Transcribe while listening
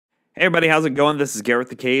Hey everybody, how's it going? This is Garrett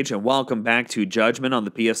the Cage, and welcome back to Judgment on the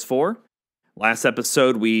PS4. Last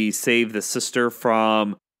episode, we saved the sister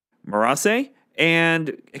from Marase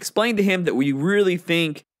and explained to him that we really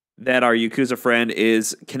think that our Yakuza friend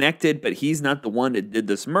is connected, but he's not the one that did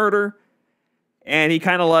this murder. And he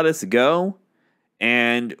kind of let us go.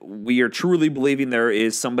 And we are truly believing there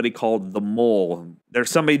is somebody called the Mole. There's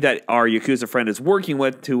somebody that our Yakuza friend is working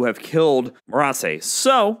with to have killed Marase.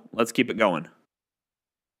 So, let's keep it going.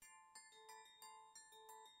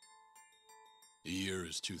 The year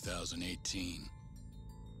is 2018.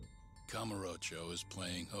 Kamurocho is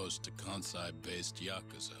playing host to Kansai-based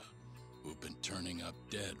Yakuza, who've been turning up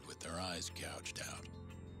dead with their eyes gouged out.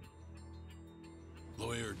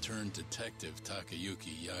 Lawyer-turned-detective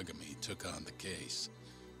Takayuki Yagami took on the case,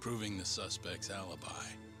 proving the suspect's alibi.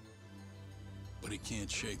 But he can't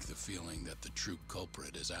shake the feeling that the true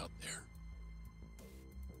culprit is out there.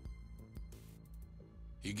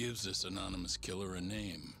 He gives this anonymous killer a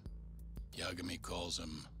name. Yagami calls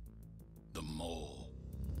him the Mole.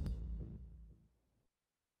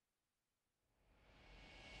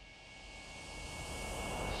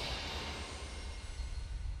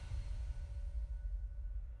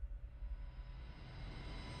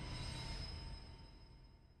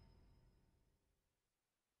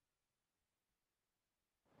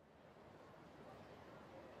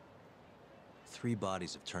 Three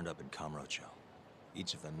bodies have turned up in Kamurocho,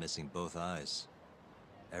 each of them missing both eyes.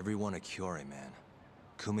 Everyone a Kyorei man.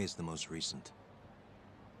 Kume is the most recent.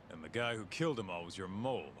 And the guy who killed them all was your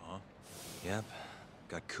mole, huh? Yep.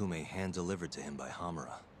 Got Kume hand-delivered to him by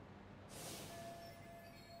Hamura.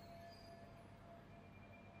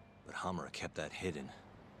 But Hamura kept that hidden,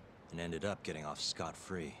 and ended up getting off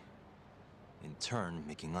scot-free. In turn,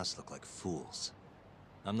 making us look like fools.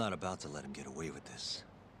 I'm not about to let him get away with this.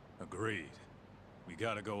 Agreed. We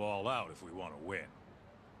gotta go all out if we want to win.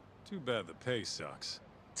 Too bad the pay sucks.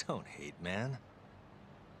 Don't hate, man.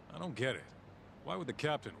 I don't get it. Why would the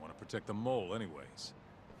captain want to protect the mole anyways?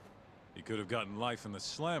 He could have gotten life in the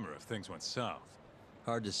slammer if things went south.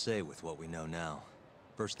 Hard to say with what we know now.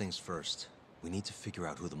 First things first, we need to figure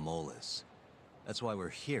out who the mole is. That's why we're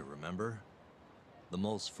here, remember? The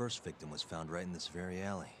mole's first victim was found right in this very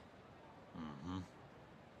alley. Mm-hmm.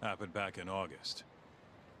 Happened back in August.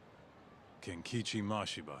 Kenkichi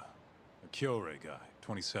Mashiba, a Kyorei guy,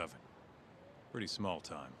 27. Pretty small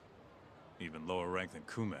time. Even lower rank than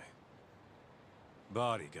Kume.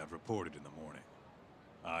 Body got reported in the morning.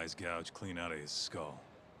 Eyes gouged clean out of his skull.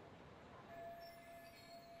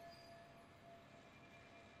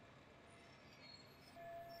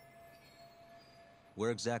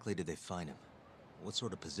 Where exactly did they find him? What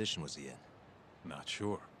sort of position was he in? Not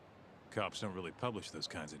sure. Cops don't really publish those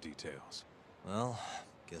kinds of details. Well,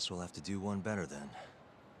 guess we'll have to do one better then.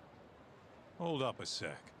 Hold up a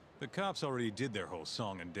sec. The cops already did their whole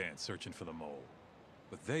song and dance searching for the mole.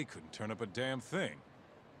 But they couldn't turn up a damn thing.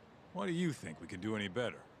 Why do you think we can do any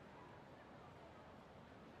better?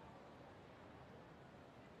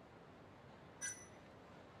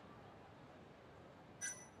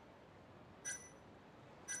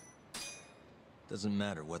 Doesn't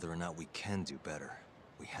matter whether or not we can do better.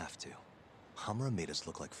 We have to. Hamura made us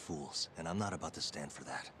look like fools, and I'm not about to stand for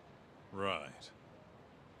that. Right.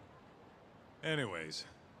 Anyways,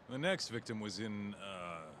 the next victim was in,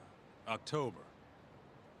 October.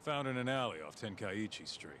 Found in an alley off Tenkaichi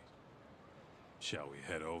Street. Shall we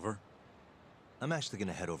head over? I'm actually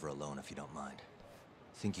gonna head over alone if you don't mind.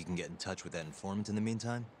 Think you can get in touch with that informant in the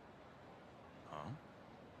meantime? Huh?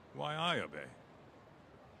 Why I obey?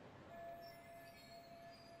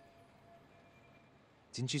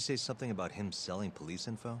 Didn't you say something about him selling police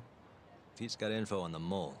info? If he's got info on the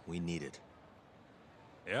mole, we need it.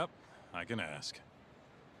 Yep, I can ask.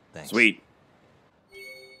 Thanks. Sweet.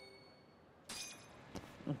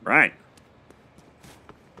 Right.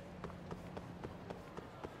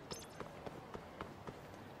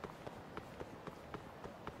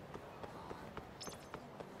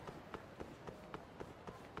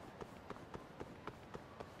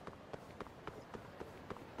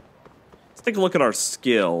 Let's take a look at our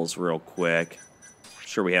skills real quick. I'm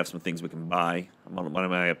sure we have some things we can buy. What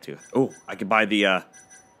am I up to? Oh, I can buy the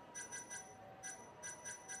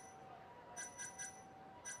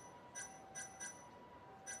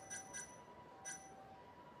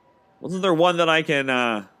wasn't there one that I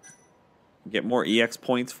can get more EX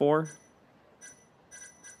points for?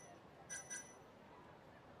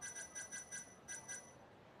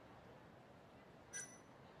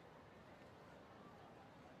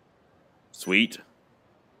 Sweet.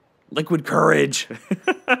 Liquid courage.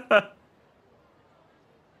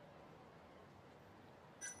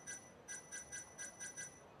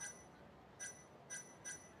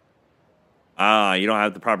 Ah, you don't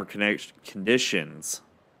have the proper conditions.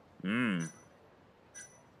 Hmm.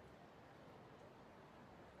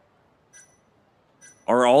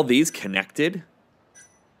 Are all these connected?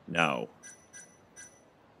 No.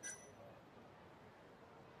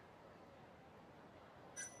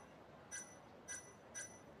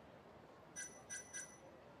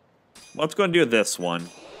 Let's go and do this one.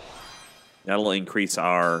 That'll increase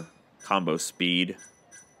our combo speed.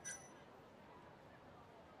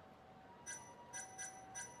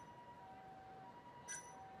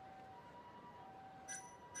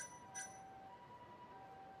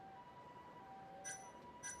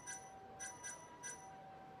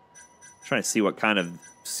 Trying to see what kind of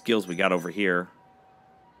skills we got over here.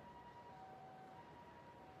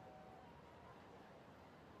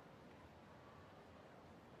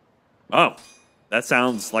 Oh, that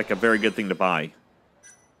sounds like a very good thing to buy.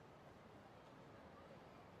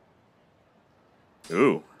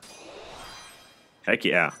 Ooh. Heck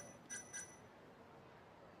yeah.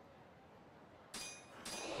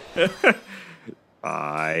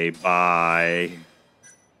 Bye.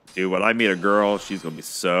 Dude, when I meet a girl, she's going to be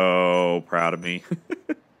so proud of me.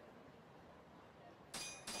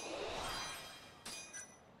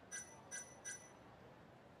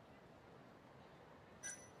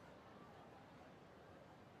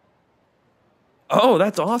 Oh,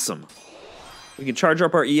 that's awesome. We can charge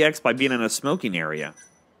up our EX by being in a smoking area.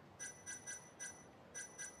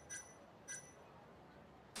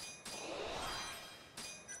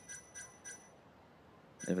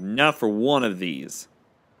 I have enough for one of these.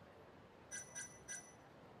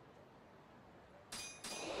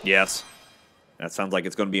 Yes. That sounds like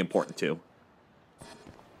it's going to be important too.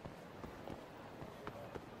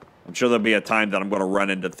 I'm sure there'll be a time that I'm going to run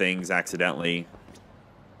into things accidentally.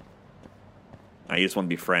 I just want to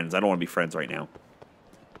be friends. I don't want to be friends right now.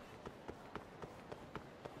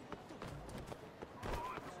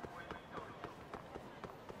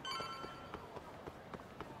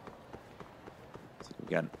 So we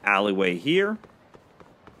got an alleyway here.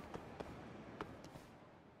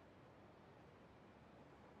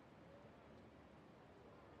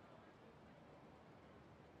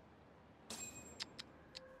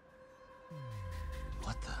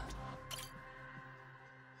 What the?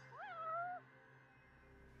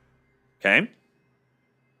 Okay.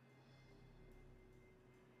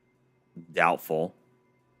 Doubtful.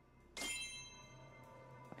 I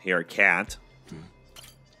hear a cat.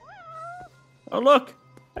 Oh, look!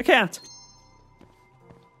 A cat!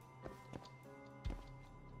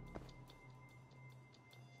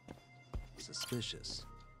 Suspicious.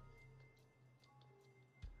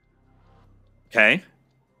 Okay.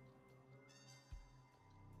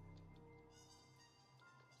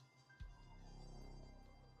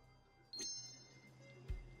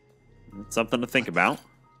 Something to think about.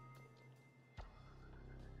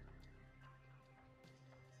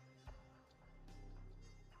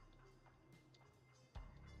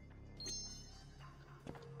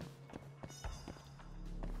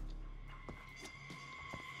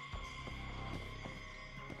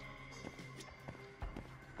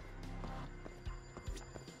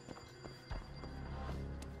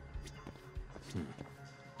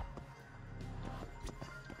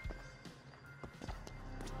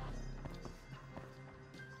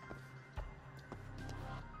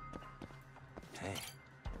 Hey.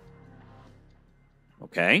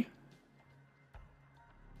 Okay.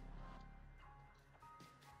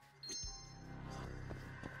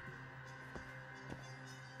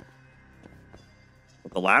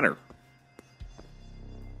 With the ladder.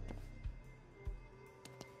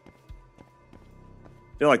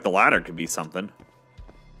 I feel like the ladder could be something.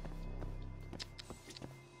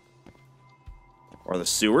 Or the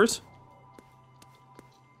sewers?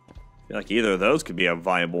 I feel like either of those could be a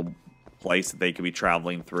viable place that they could be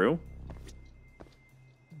traveling through.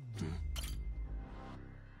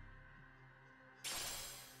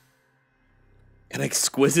 An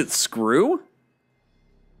exquisite screw?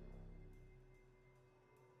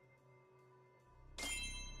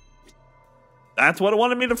 That's what it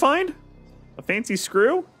wanted me to find? A fancy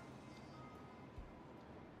screw?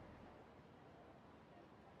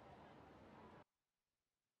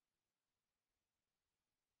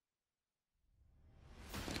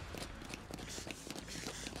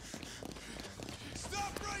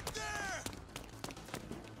 Stop right there!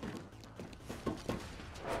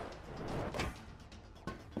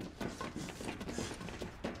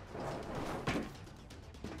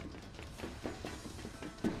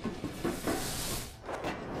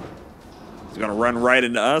 He's gonna run right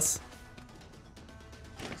into us.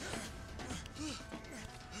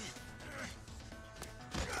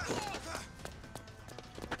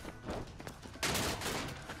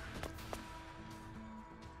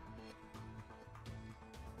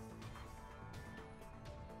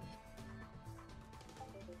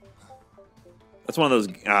 That's one of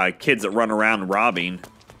those kids that run around robbing.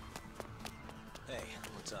 Hey,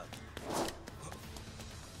 what's up?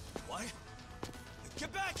 What?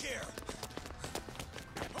 Get back here!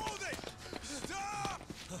 Hold it! Stop!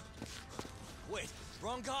 Wait,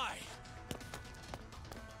 wrong guy.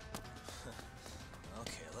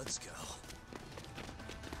 Okay, let's go.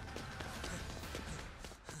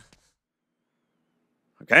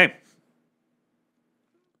 Okay.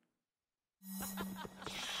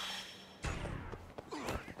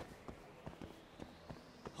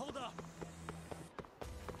 Hold up.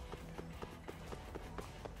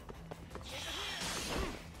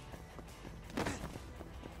 I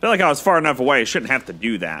feel like I was far enough away. I shouldn't have to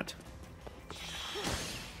do that.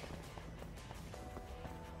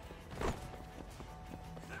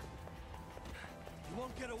 You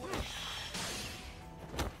won't get away.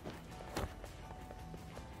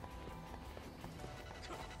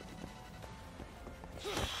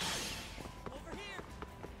 Over here.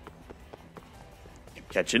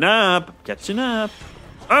 Catching up. Catching up.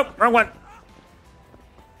 Oh, wrong one.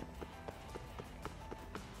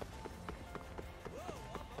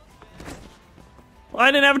 Well,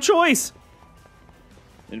 I didn't have a choice.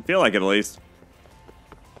 Didn't feel like it, at least.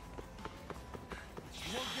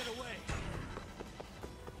 You won't get away.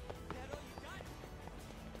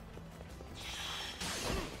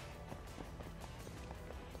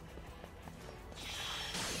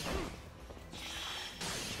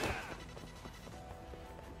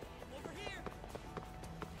 Over here.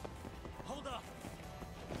 Hold up.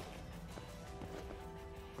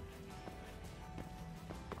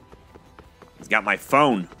 He's got my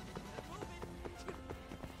phone.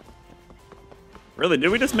 Really, did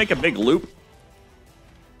we just make a big loop?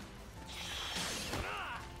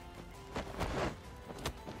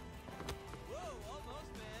 Whoa,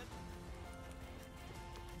 almost, man.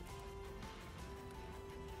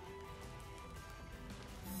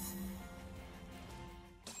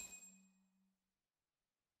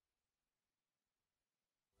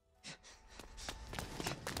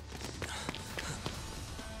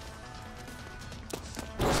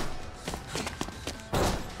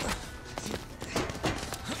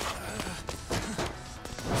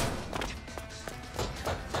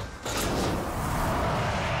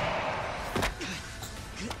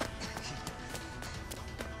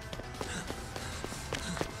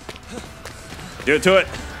 Do it to it.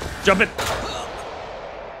 Jump it.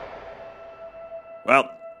 Well,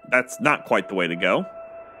 that's not quite the way to go.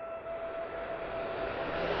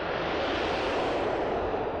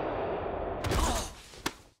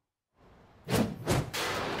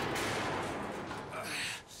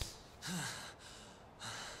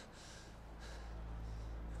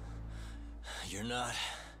 You're not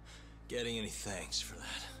getting any thanks for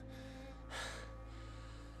that.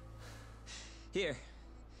 Here,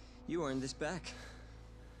 you earned this back.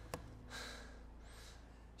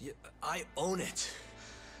 I own it.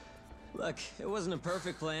 Look, it wasn't a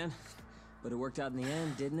perfect plan, but it worked out in the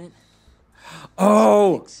end, didn't it?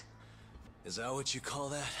 Oh, Thanks. Is that what you call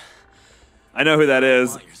that? I know who that I is.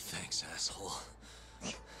 want your thanks, asshole.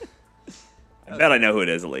 I bet I know who it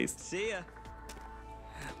is, at least. See ya.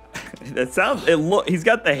 That sounds. It look. He's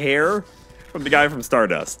got the hair from the guy from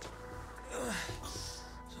Stardust.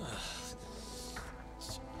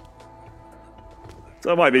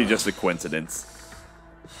 So it might be just a coincidence.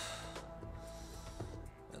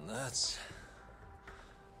 And that's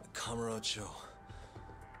the Kamurocho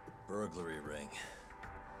burglary ring.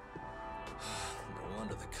 No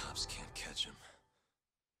wonder the cops can't catch him.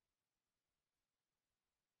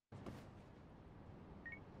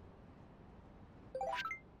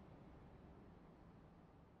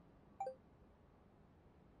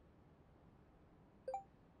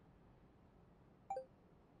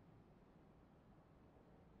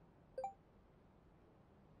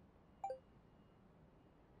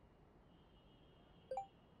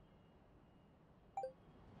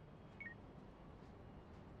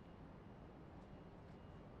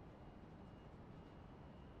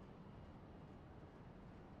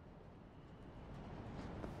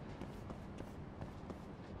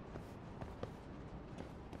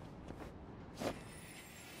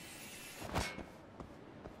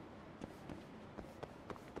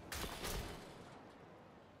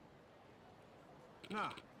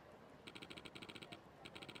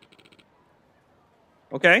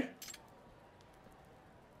 Okay.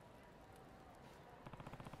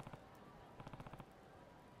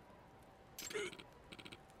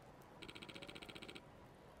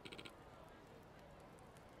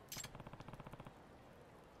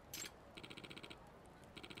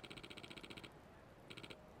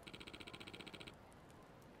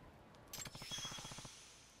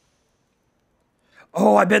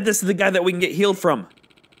 Oh, I bet this is the guy that we can get healed from.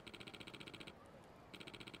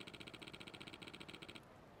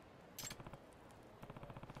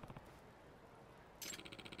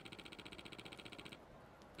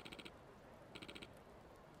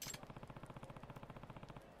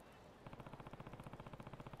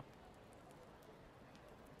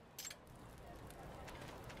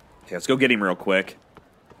 Okay, let's go get him real quick.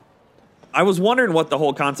 I was wondering what the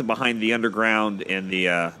whole concept behind the underground and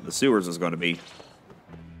the sewers was going to be.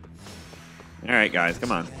 All right, guys,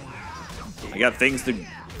 come on. I got things to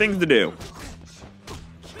do.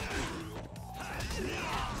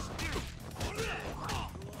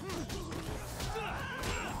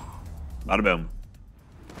 Bada boom.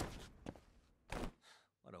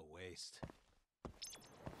 What a waste.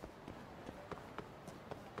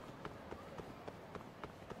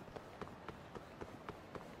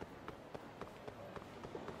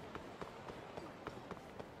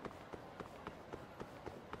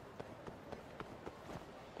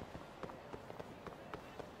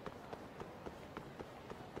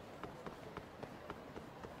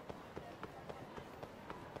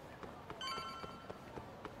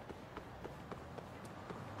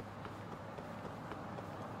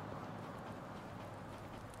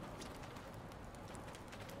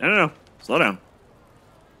 No. Slow down.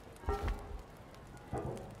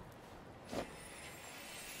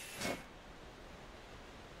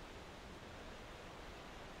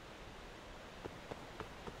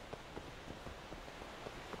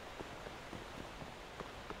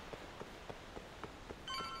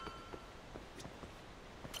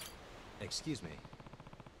 Excuse me.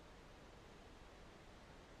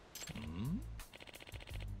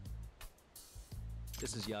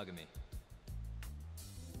 This is Yagami.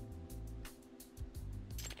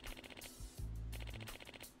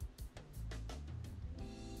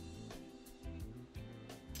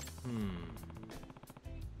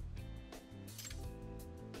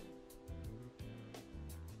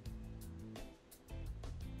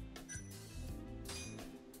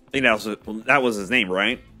 I think that was his name,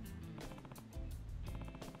 right?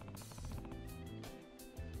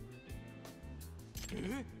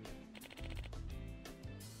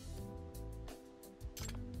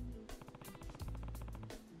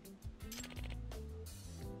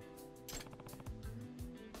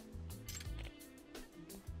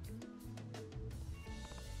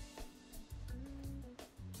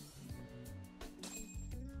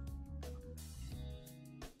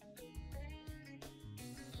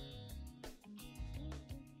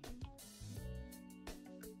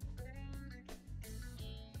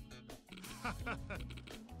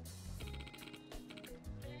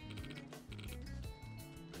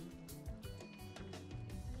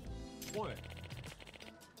 What?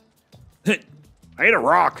 I hit a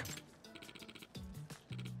rock.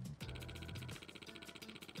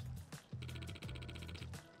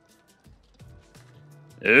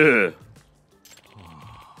 Ugh.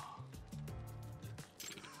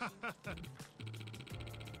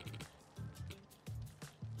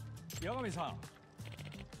 Yagami-san.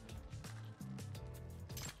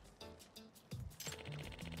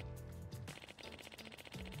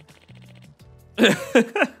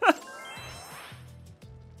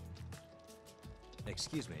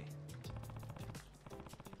 Excuse me.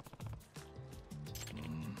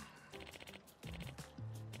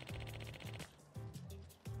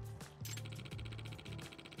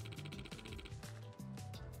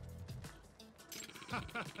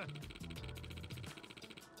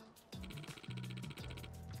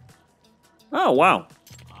 Oh, wow.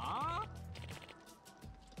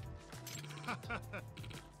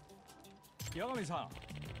 Yagami-san.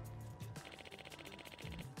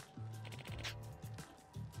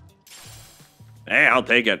 Hey, I'll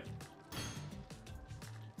take it.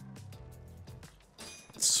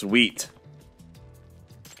 Sweet.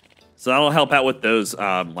 So that'll help out with those,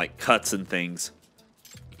 like, cuts and things.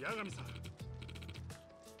 Yagami-san.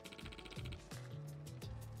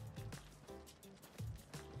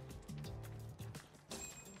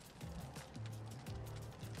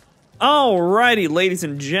 Alrighty, ladies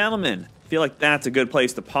and gentlemen. Feel like that's a good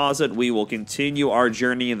place to pause it. We will continue our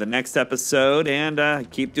journey in the next episode and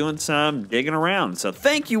keep doing some digging around. So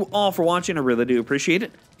thank you all for watching. I really do appreciate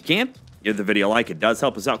it. If you can, give the video a like. It does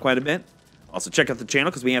help us out quite a bit. Also, check out the channel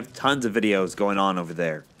because we have tons of videos going on over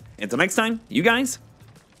there. Until next time, you guys,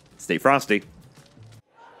 stay frosty.